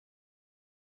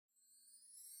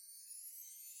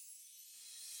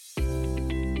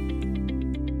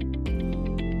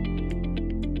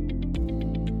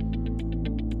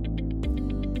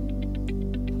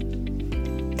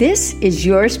This is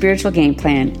Your Spiritual Game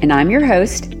Plan, and I'm your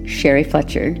host, Sherry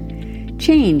Fletcher.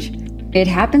 Change. It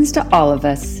happens to all of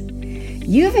us.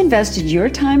 You have invested your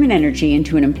time and energy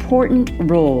into an important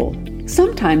role,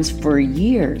 sometimes for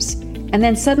years, and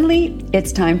then suddenly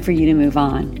it's time for you to move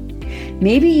on.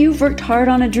 Maybe you've worked hard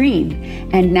on a dream,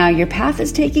 and now your path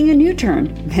is taking a new turn,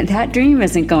 and that dream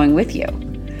isn't going with you.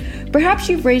 Perhaps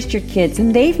you've raised your kids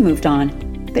and they've moved on,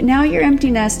 but now your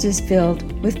empty nest is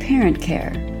filled with parent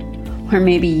care. Or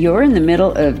maybe you're in the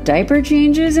middle of diaper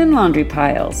changes and laundry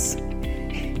piles.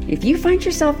 If you find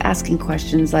yourself asking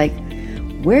questions like,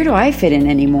 where do I fit in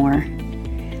anymore?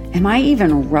 Am I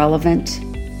even relevant?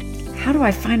 How do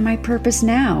I find my purpose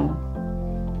now?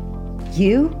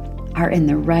 You are in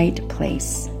the right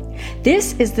place.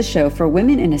 This is the show for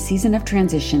women in a season of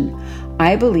transition.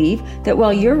 I believe that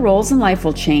while your roles in life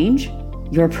will change,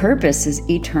 your purpose is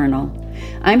eternal.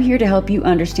 I'm here to help you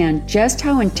understand just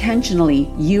how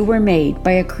intentionally you were made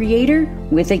by a creator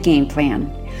with a game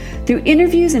plan. Through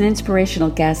interviews and inspirational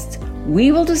guests,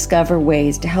 we will discover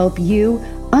ways to help you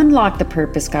unlock the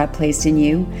purpose God placed in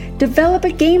you, develop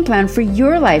a game plan for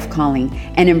your life calling,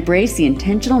 and embrace the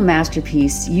intentional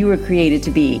masterpiece you were created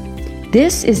to be.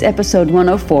 This is episode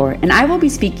 104, and I will be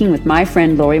speaking with my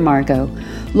friend Lori Margot.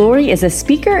 Lori is a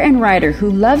speaker and writer who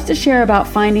loves to share about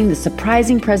finding the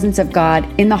surprising presence of God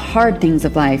in the hard things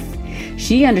of life.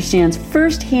 She understands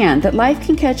firsthand that life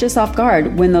can catch us off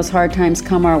guard when those hard times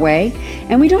come our way,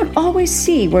 and we don't always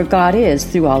see where God is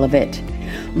through all of it.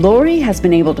 Lori has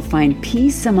been able to find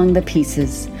peace among the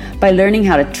pieces by learning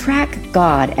how to track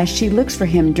God as she looks for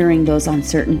Him during those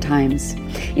uncertain times.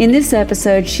 In this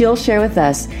episode, she'll share with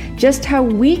us just how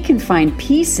we can find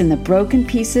peace in the broken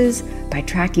pieces by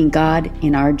tracking God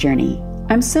in our journey.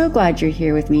 I'm so glad you're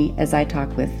here with me as I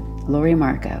talk with Lori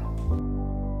Margot.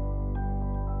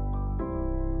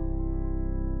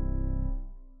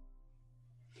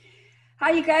 Hi,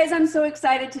 you guys. I'm so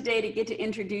excited today to get to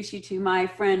introduce you to my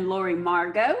friend, Lori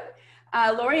Margot.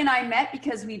 Lori and I met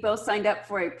because we both signed up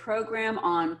for a program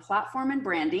on platform and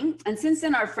branding. And since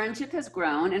then, our friendship has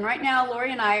grown. And right now,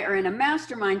 Lori and I are in a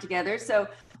mastermind together. So,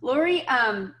 Lori,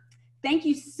 thank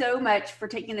you so much for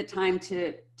taking the time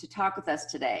to talk with us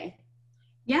today.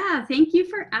 Yeah, thank you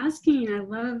for asking. I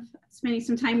love spending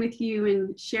some time with you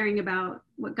and sharing about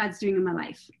what God's doing in my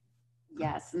life.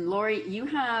 Yes. And Lori, you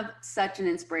have such an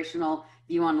inspirational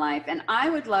view on life. And I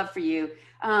would love for you,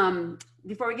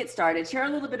 before we get started, share a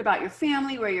little bit about your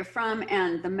family, where you're from,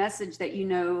 and the message that you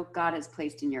know God has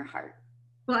placed in your heart.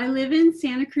 Well, I live in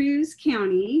Santa Cruz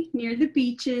County near the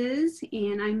beaches,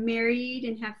 and I'm married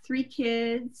and have 3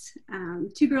 kids,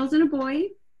 2 girls and a boy,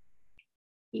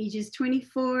 ages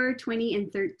 24, 20,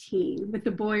 and 13, with the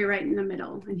boy right in the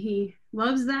middle. And he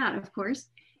loves that, of course.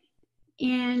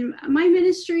 And my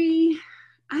ministry,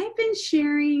 I've been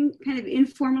sharing kind of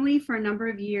informally for a number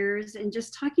of years and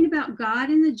just talking about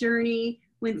God in the journey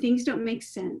when things don't make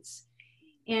sense.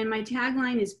 And my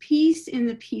tagline is peace in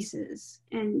the pieces,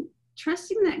 and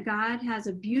trusting that God has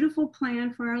a beautiful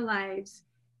plan for our lives,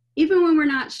 even when we're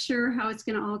not sure how it's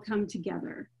going to all come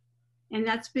together. And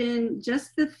that's been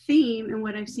just the theme and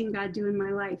what I've seen God do in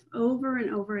my life over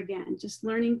and over again, just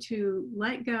learning to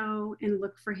let go and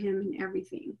look for Him in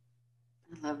everything.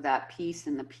 I love that, peace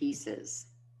in the pieces.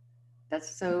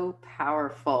 That's so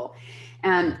powerful.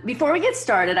 And before we get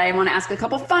started, I want to ask a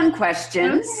couple fun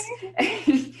questions.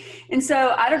 Okay. And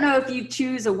so I don't know if you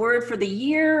choose a word for the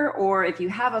year or if you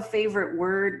have a favorite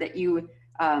word that you're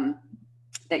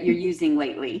using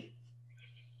lately.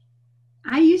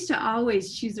 I used to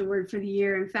always choose a word for the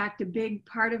year. In fact, a big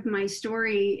part of my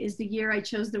story is the year I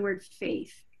chose the word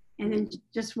faith. And then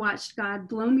just watched God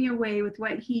blow me away with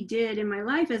what He did in my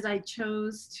life as I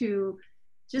chose to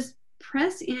just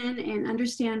press in and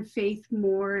understand faith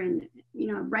more and,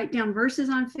 write down verses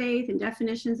on faith and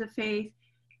definitions of faith.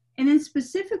 And then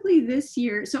specifically this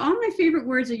year, so all my favorite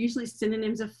words are usually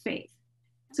synonyms of faith.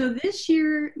 So this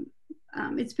year,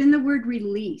 it's been the word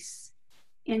release.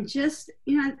 And just,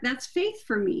 that's faith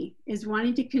for me, is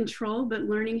wanting to control, but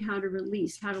learning how to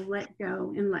release, how to let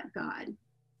go and let God.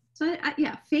 So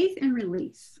faith and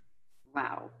release.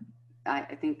 Wow.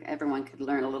 I think everyone could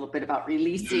learn a little bit about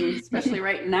releasing, especially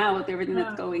right now with everything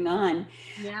that's going on.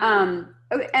 Yeah.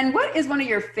 And what is one of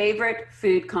your favorite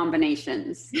food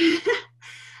combinations?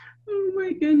 Oh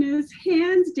my goodness.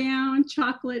 Hands down,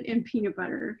 chocolate and peanut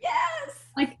butter. Yes.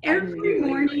 Like every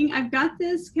morning, I've got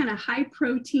this kind of high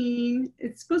protein.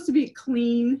 It's supposed to be a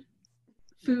clean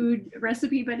food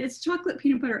recipe, but it's chocolate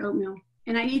peanut butter oatmeal.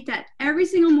 And I eat that every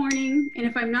single morning. And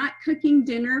if I'm not cooking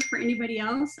dinner for anybody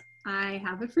else, I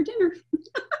have it for dinner.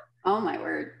 Oh my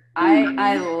word.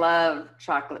 I love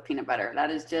chocolate peanut butter. That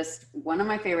is just one of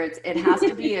my favorites. It has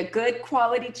to be a good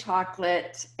quality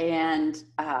chocolate, and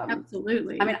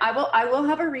Absolutely. I mean, I will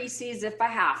have a Reese's if I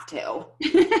have to,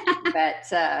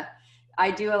 but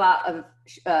I do a lot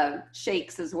of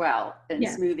shakes as well and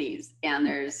smoothies, and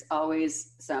there's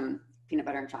always some peanut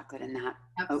butter and chocolate in that.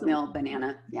 Absolutely. Oatmeal,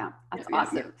 banana. Yeah, that's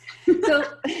awesome. So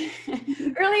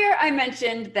earlier I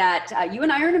mentioned that you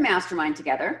and I are in a mastermind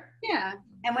together. Yeah.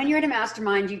 And when you're in a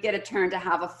mastermind, you get a turn to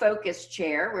have a focus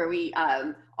chair where we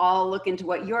all look into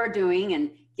what you're doing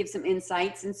and give some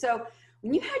insights. And so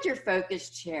when you had your focus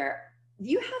chair,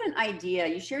 you had an idea,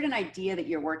 you shared an idea that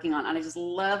you're working on. And I just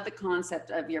love the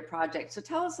concept of your project. So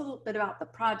tell us a little bit about the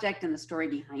project and the story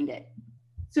behind it.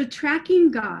 So Tracking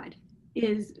God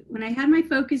is, when I had my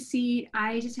focus seat,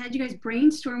 I just had you guys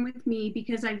brainstorm with me,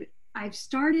 because I've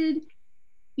started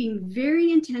being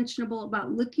very intentional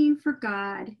about looking for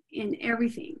God in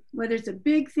everything, whether it's a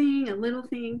big thing, a little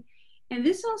thing. And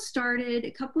this all started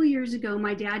a couple of years ago.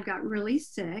 My dad got really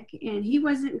sick, and he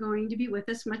wasn't going to be with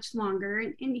us much longer.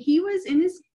 And he was in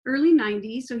his early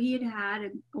 90s, so he had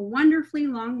a wonderfully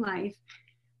long life.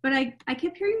 But I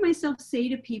kept hearing myself say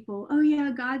to people, oh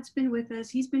yeah, God's been with us.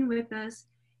 He's been with us.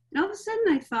 And all of a sudden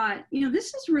I thought,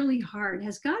 this is really hard.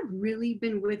 Has God really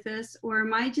been with us? Or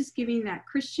am I just giving that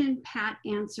Christian pat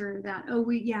answer that, oh,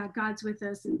 yeah, God's with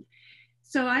us? And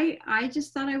so I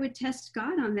just thought I would test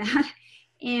God on that.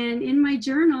 And in my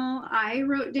journal, I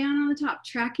wrote down on the top,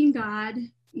 tracking God,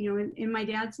 in my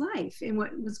dad's life and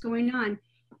what was going on.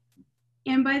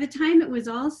 And by the time it was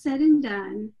all said and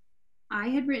done, I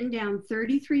had written down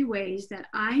 33 ways that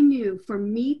I knew, for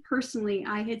me personally,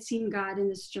 I had seen God in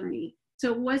this journey.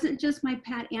 So it wasn't just my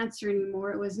pat answer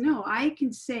anymore. It was, no, I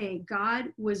can say God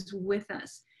was with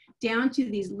us, down to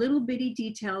these little bitty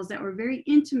details that were very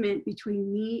intimate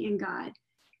between me and God.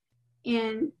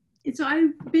 And so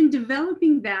I've been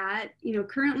developing that.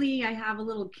 Currently I have a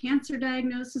little cancer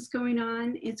diagnosis going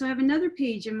on. And so I have another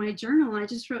page in my journal. I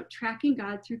just wrote Tracking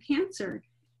God Through Cancer.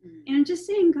 And I'm just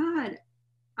saying, God,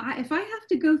 if I have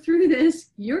to go through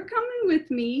this, you're coming with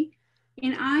me,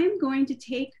 and I'm going to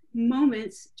take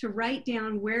moments to write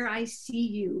down where I see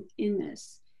you in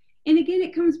this. And again,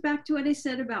 it comes back to what I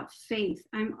said about faith.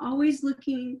 I'm always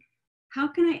looking, how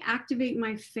can I activate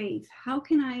my faith? How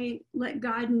can I let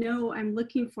God know I'm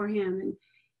looking for him?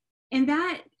 And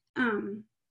that,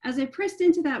 as I pressed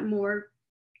into that more,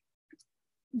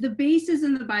 the basis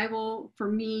in the Bible for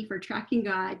me for tracking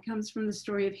God comes from the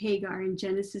story of Hagar in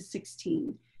Genesis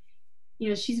 16.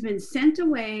 She's been sent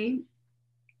away,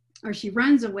 or she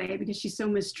runs away because she's so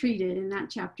mistreated in that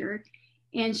chapter.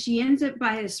 And she ends up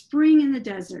by a spring in the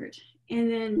desert. And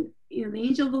then, the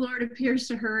angel of the Lord appears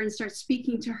to her and starts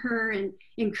speaking to her and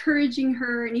encouraging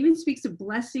her, and even speaks a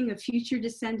blessing of future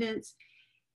descendants.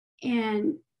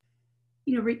 And,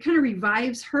 kind of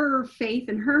revives her faith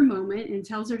in her moment and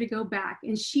tells her to go back.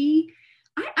 And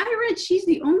I read she's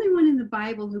the only one in the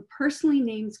Bible who personally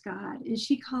names God, and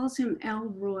she calls him El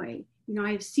Roy.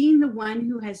 I've seen the one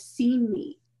who has seen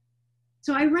me.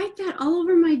 So I write that all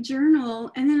over my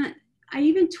journal, and then I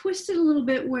even twist it a little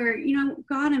bit where,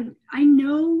 God, I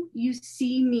know you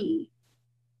see me,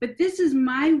 but this is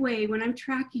my way when I'm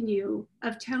tracking you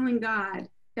of telling God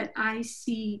that I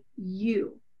see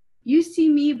you. You see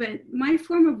me, but my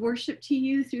form of worship to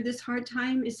you through this hard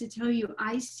time is to tell you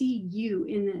I see you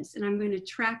in this, and I'm going to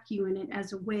track you in it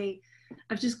as a way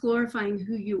of just glorifying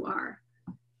who you are.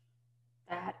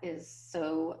 That is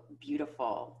so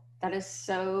beautiful. That is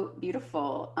so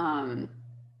beautiful.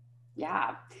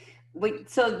 Yeah.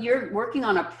 So you're working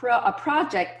on a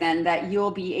project then that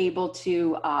you'll be able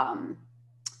to,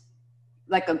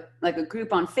 like a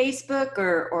group on Facebook,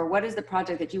 or what is the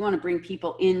project that you want to bring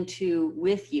people into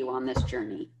with you on this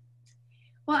journey?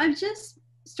 Well, I've just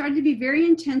started to be very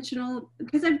intentional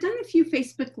because I've done a few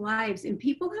Facebook Lives, and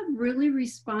people have really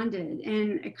responded,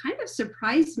 and it kind of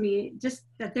surprised me just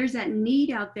that there's that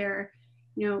need out there,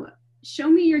 show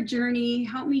me your journey,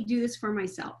 help me do this for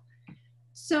myself.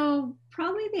 So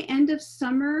probably the end of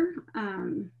summer,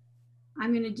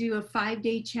 I'm going to do a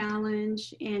 5-day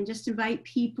challenge and just invite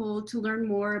people to learn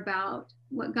more about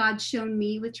what God's shown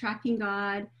me with tracking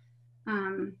God,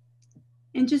 and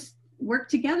just work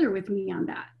together with me on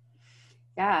that.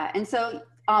 Yeah. And so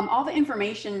all the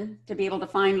information to be able to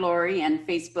find Lori and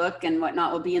Facebook and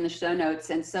whatnot will be in the show notes.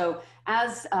 And so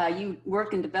as you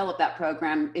work and develop that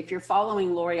program, if you're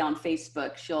following Lori on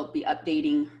Facebook, she'll be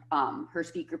updating her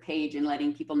speaker page and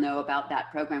letting people know about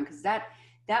that program, because that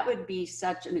would be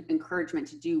such an encouragement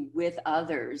to do with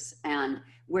others, and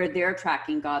where they're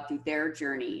tracking God through their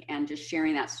journey and just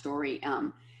sharing that story,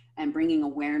 and bringing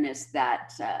awareness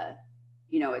that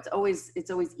it's always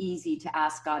easy to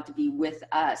ask God to be with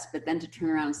us, but then to turn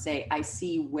around and say, I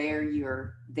see where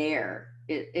you're there.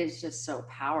 It is just so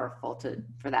powerful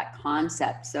for that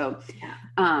concept. So,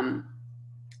 and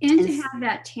to have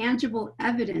that tangible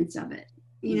evidence of it,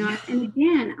 and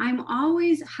again, I'm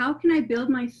always, how can I build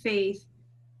my faith?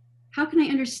 How can I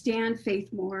understand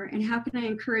faith more? And how can I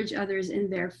encourage others in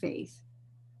their faith?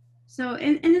 So,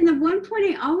 and then the one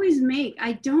point I always make,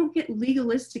 I don't get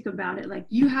legalistic about it. Like,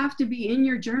 you have to be in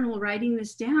your journal writing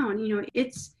this down.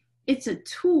 It's a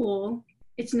tool.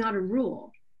 It's not a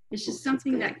rule. It's just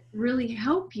something that really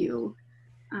help you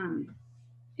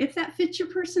if that fits your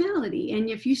personality. And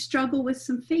if you struggle with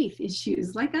some faith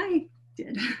issues like I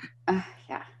did.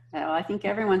 Yeah. Well, I think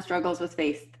everyone struggles with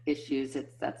faith issues.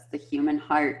 That's the human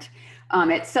heart.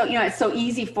 It's so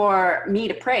easy for me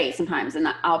to pray sometimes, and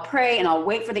I'll pray and I'll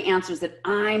wait for the answers that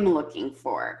I'm looking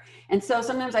for. And so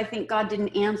sometimes I think God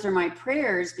didn't answer my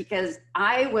prayers because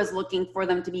I was looking for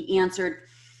them to be answered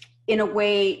in a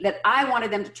way that I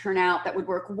wanted them to turn out that would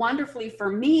work wonderfully for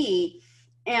me.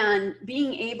 And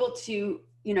being able to,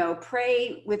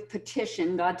 pray with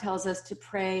petition, God tells us to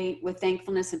pray with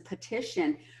thankfulness and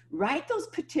petition. Write those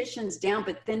petitions down,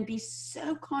 but then be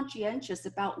so conscientious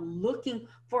about looking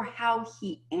for how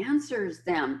he answers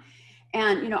them.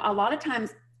 And, a lot of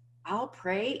times I'll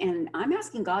pray and I'm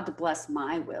asking God to bless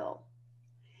my will.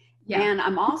 Yeah. And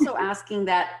I'm also asking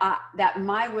that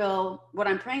my will, what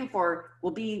I'm praying for,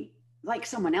 will be like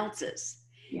someone else's.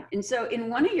 Yeah. And so in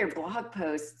one of your blog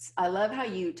posts, I love how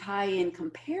you tie in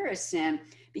comparison,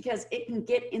 because it can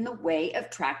get in the way of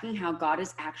tracking how God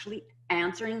is actually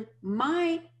answering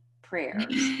my prayers.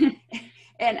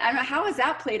 And I don't know, how has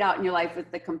that played out in your life with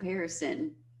the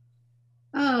comparison?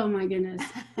 Oh my goodness.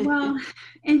 Well,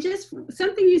 and just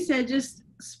something you said just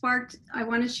sparked, I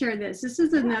want to share this. This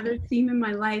is another theme in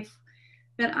my life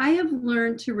that I have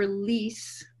learned to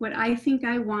release what I think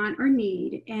I want or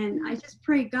need. And I just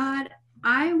pray, God,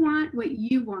 I want what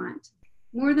you want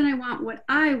more than I want what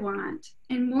I want.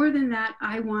 And more than that,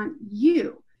 I want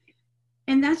you.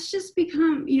 And that's just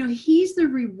become, he's the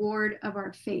reward of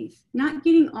our faith, not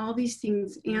getting all these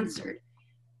things answered.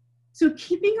 So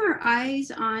keeping our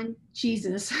eyes on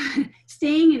Jesus,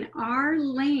 staying in our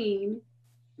lane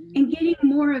and getting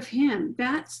more of him,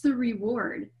 that's the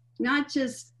reward. Not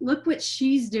just look what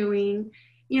she's doing.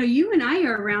 You and I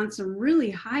are around some really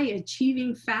high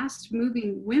achieving, fast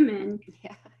moving women.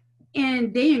 Yeah.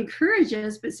 And they encourage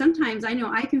us, but sometimes I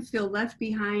know I can feel left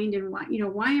behind, and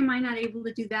why am I not able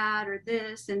to do that or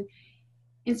this? And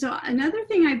so another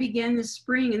thing I began this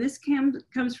spring, and this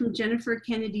comes from Jennifer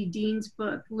Kennedy Dean's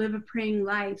book, Live a Praying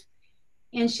Life.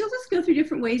 And she'll just go through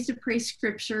different ways to pray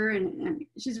scripture, and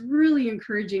she's really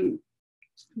encouraging.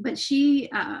 But she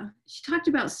talked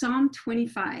about Psalm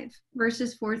 25,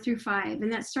 verses 4-5,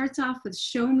 and that starts off with,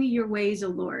 show me your ways, O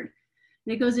Lord.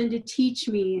 And it goes into teach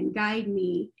me and guide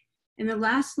me. And the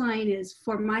last line is,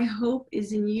 for my hope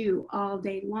is in you all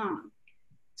day long.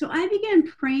 So I began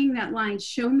praying that line,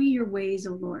 show me your ways,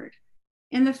 O Lord.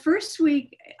 And the first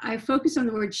week, I focused on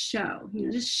the word show,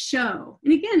 just show.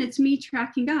 And again, it's me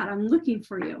tracking God. I'm looking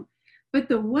for you. But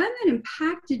the one that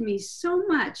impacted me so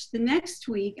much, the next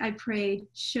week, I prayed,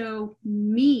 show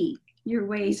me your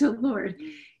ways, O Lord.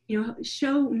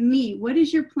 Show me, what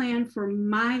is your plan for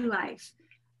my life?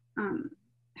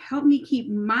 Help me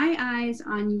keep my eyes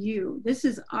on you. This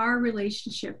is our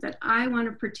relationship that I want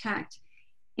to protect.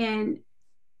 And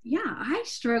yeah, I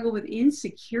struggle with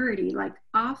insecurity, like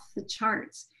off the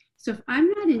charts. So if I'm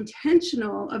not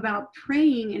intentional about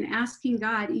praying and asking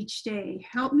God each day,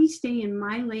 help me stay in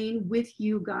my lane with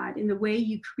you, God, in the way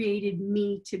you created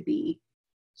me to be.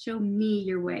 Show me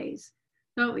your ways.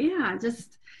 So yeah,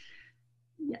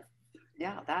 yeah.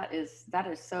 Yeah, that is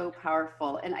so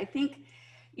powerful. And I think,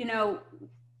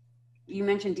 you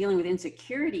mentioned dealing with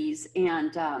insecurities,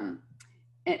 and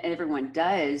everyone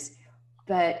does.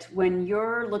 But when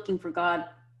you're looking for God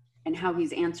and how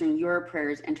he's answering your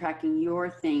prayers and tracking your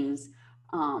things,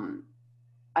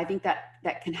 I think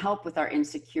that can help with our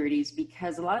insecurities,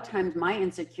 because a lot of times my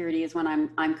insecurity is when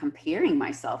I'm comparing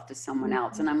myself to someone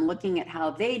else, and I'm looking at how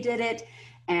they did it,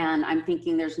 and I'm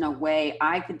thinking there's no way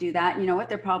I could do that. You know what?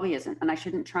 There probably isn't, and I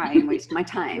shouldn't try and waste my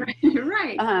time.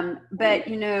 Right. But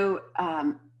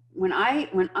when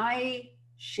I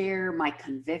share my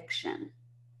conviction,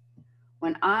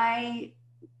 when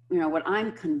what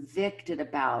I'm convicted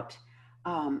about,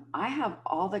 I have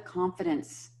all the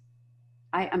confidence.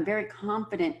 I'm very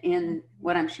confident in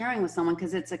what I'm sharing with someone,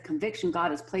 because it's a conviction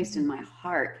God has placed in my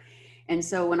heart. And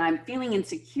so when I'm feeling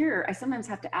insecure, I sometimes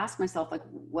have to ask myself, like,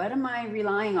 what am I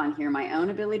relying on here? My own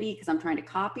ability, because I'm trying to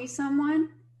copy someone,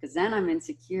 because then I'm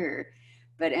insecure.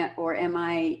 but, or am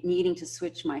I needing to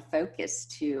switch my focus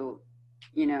to,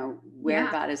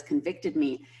 where God has convicted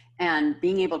me, and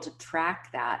being able to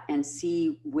track that and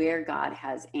see where God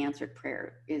has answered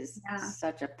prayer is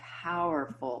such a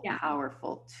powerful,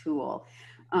 powerful tool.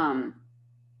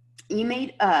 You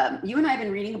and I have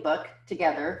been reading a book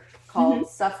together called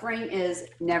Suffering is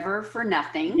Never for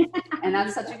Nothing. And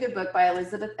that's such a good book by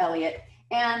Elizabeth Elliot.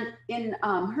 And in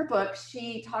her book,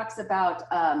 she talks about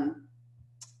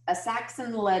a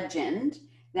Saxon legend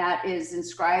that is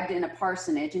inscribed in a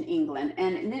parsonage in England.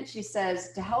 And in it, she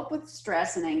says, to help with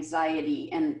stress and anxiety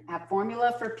and have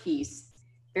formula for peace,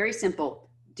 very simple,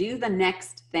 do the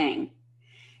next thing.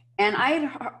 And I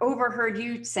had overheard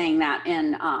you saying that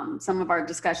in some of our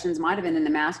discussions, might have been in the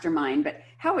mastermind, but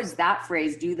how has that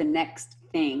phrase, do the next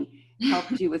thing,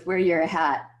 helped you with where you're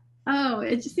at? Oh,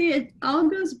 it all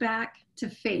goes back to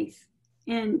faith.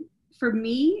 And for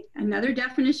me, another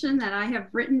definition that I have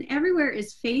written everywhere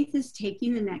is faith is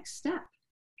taking the next step.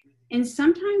 And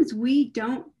sometimes we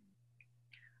don't,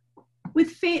 with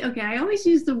faith, okay, I always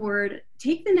use the word,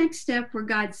 take the next step where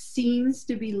God seems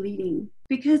to be leading,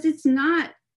 because it's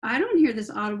not, I don't hear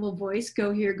this audible voice,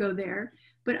 go here, go there,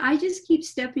 but I just keep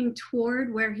stepping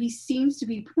toward where he seems to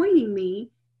be pointing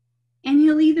me, and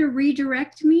he'll either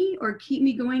redirect me or keep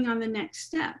me going on the next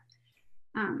step.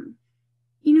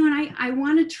 And I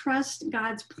want to trust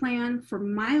God's plan for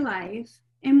my life.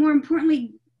 And more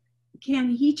importantly, can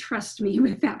he trust me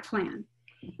with that plan?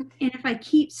 And if I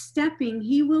keep stepping,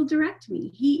 he will direct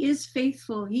me. He is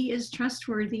faithful. He is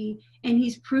trustworthy. And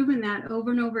he's proven that over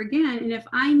and over again. And if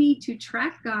I need to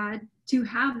track God to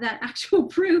have that actual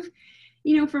proof,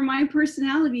 for my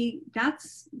personality,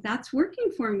 that's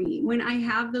working for me. When I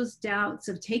have those doubts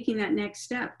of taking that next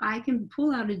step, I can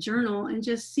pull out a journal and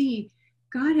just see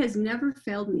God has never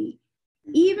failed me.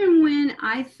 Even when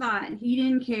I thought he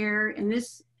didn't care, and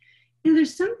there's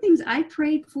some things I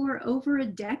prayed for over a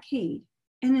decade.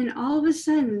 And then all of a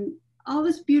sudden, all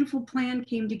this beautiful plan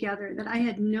came together that I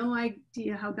had no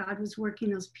idea how God was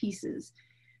working those pieces.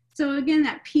 So again,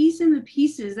 that piece in the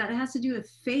pieces, that has to do with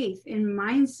faith and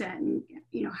mindset. And,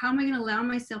 how am I going to allow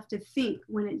myself to think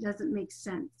when it doesn't make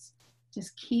sense?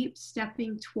 Just keep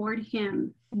stepping toward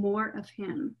him, more of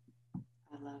him.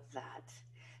 I love that.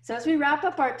 So as we wrap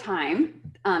up our time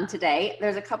today,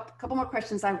 there's a couple more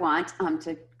questions I want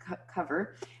to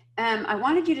cover. I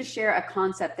wanted you to share a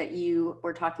concept that you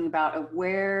were talking about of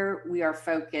where we are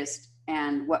focused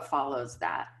and what follows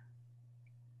that.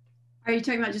 Are you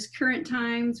talking about just current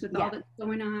times with all that's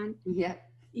going on? Yeah.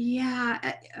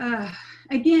 Yeah.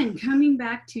 Again, coming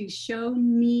back to show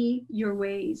me your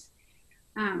ways.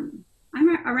 I'm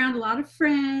around a lot of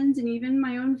friends and even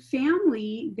my own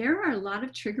family. There are a lot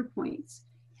of trigger points.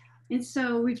 And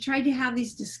so we've tried to have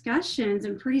these discussions,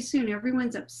 and pretty soon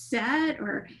everyone's upset,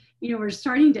 or, we're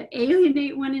starting to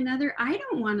alienate one another. I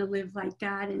don't want to live like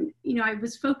that. And, I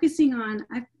was focusing on,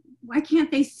 why can't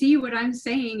they see what I'm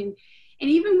saying? And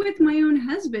even with my own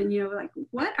husband, like,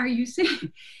 what are you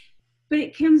saying? But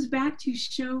it comes back to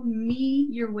show me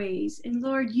your ways. And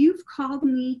Lord, you've called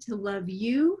me to love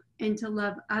you and to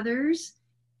love others.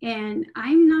 And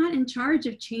I'm not in charge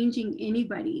of changing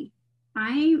anybody.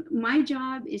 My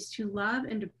job is to love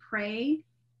and to pray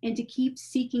and to keep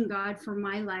seeking God for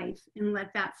my life and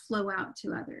let that flow out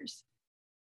to others.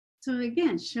 So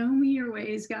again, show me your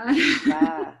ways, God.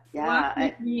 Yeah. Walk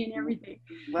with me and everything.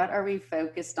 What are we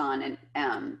focused on?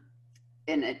 And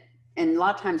a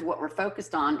lot of times what we're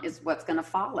focused on is what's going to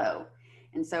follow.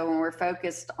 And so when we're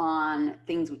focused on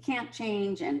things we can't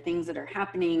change and things that are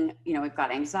happening, we've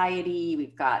got anxiety,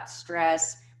 we've got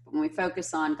stress. But when we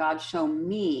focus on God, show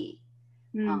me,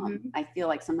 I feel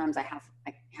like sometimes I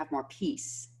have more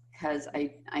peace, because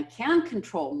I can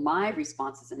control my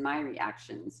responses and my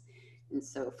reactions. And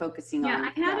so focusing on.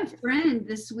 I had a friend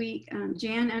this week,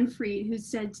 Jan Unfried, who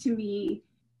said to me,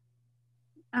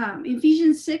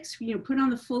 Ephesians 6, put on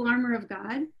the full armor of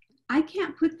God. I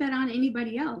can't put that on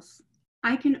anybody else.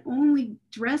 I can only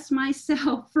dress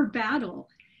myself for battle.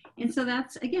 And so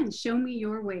that's, again, show me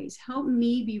your ways. Help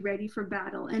me be ready for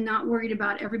battle and not worried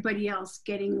about everybody else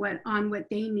getting what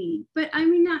they need. But I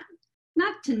mean,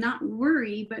 not to not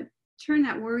worry, but turn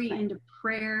that worry into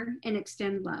prayer and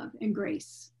extend love and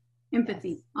grace,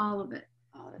 empathy, all of it.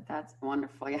 Oh, that's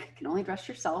wonderful. Yeah, you can only dress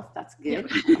yourself. That's good.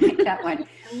 I like that one.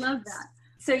 I love that.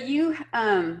 So you,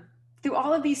 through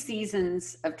all of these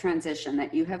seasons of transition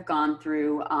that you have gone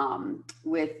through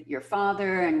with your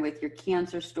father and with your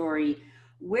cancer story,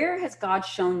 where has God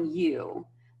shown you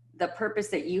the purpose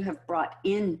that you have brought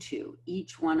into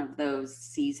each one of those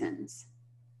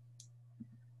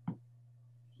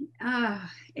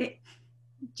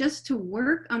just to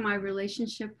work on my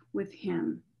relationship with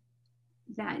him,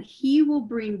 that he will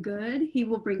bring good, he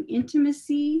will bring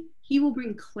intimacy, he will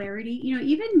bring clarity. You know,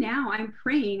 even now I'm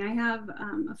praying. I have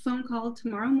a phone call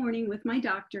tomorrow morning with my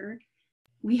doctor.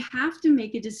 We have to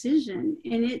make a decision,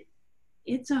 and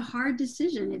it's a hard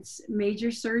decision. It's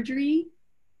major surgery,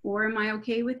 or am I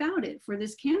okay without it for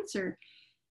this cancer?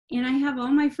 And I have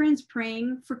all my friends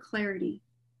praying for clarity.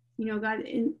 You know, God,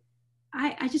 and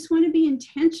I just want to be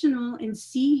intentional and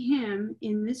see him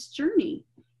in this journey.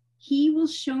 He will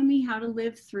show me how to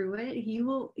live through it. He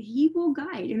will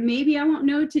guide. And maybe I won't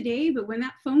know today, but when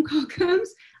that phone call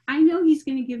comes, I know he's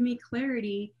going to give me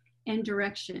clarity and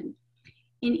direction.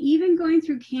 And even going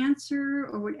through cancer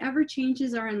or whatever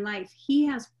changes are in life, he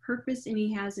has purpose and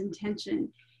he has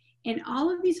intention. And all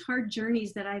of these hard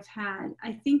journeys that I've had,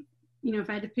 I think, you know, if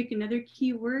I had to pick another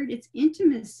key word, it's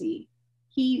intimacy.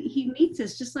 He meets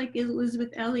us, just like Elizabeth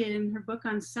Elliot in her book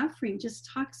on suffering just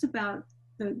talks about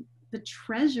the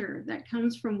treasure that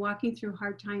comes from walking through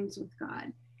hard times with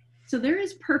God. So there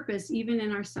is purpose even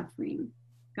in our suffering.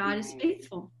 God is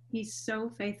faithful. He's so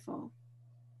faithful.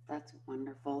 That's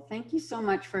wonderful. Thank you so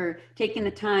much for taking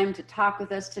the time to talk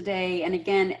with us today. And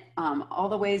again, all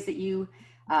the ways that you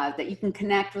can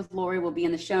connect with Lori will be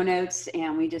in the show notes.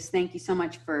 And we just thank you so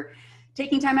much for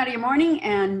taking time out of your morning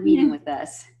and meeting with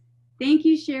us. Thank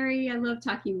you, Sherry. I love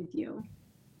talking with you.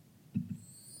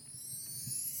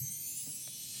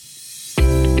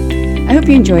 I hope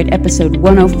you enjoyed episode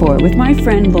 104 with my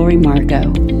friend Lori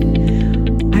Margot.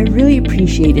 I really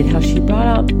appreciated how she brought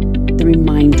out the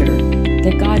reminder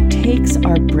that God takes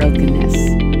our brokenness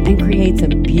and creates a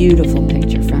beautiful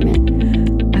picture from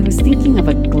it. I was thinking of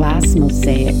a glass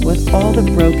mosaic with all the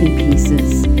broken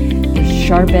pieces. There's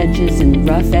sharp edges and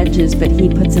rough edges, but he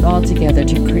puts it all together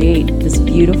to create this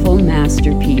beautiful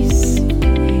masterpiece.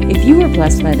 If you were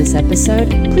blessed by this episode,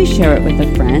 please share it with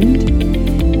a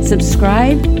friend.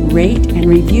 Subscribe, rate, and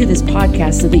review this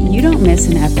podcast so that you don't miss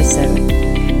an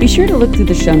episode. Be sure to look through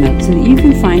the show notes so that you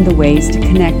can find the ways to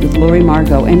connect with Lori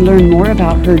Margot and learn more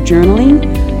about her journaling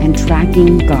and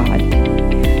tracking God.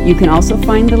 You can also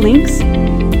find the links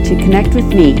to connect with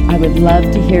me. I would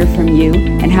love to hear from you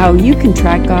and how you can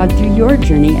track God through your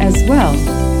journey as well.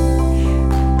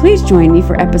 Please join me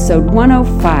for episode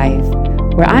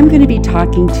 105, where I'm going to be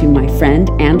talking to my friend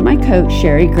and my coach,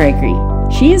 Sherry Gregory.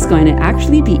 She is going to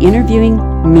actually be interviewing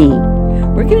me.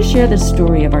 We're going to share the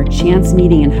story of our chance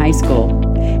meeting in high school.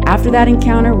 After that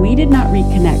encounter, we did not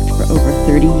reconnect for over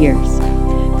 30 years.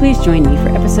 Please join me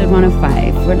for episode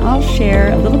 105, when I'll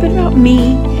share a little bit about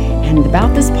me and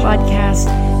about this podcast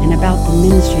and about the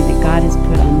ministry that God has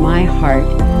put on my heart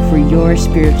for your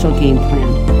spiritual game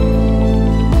plan.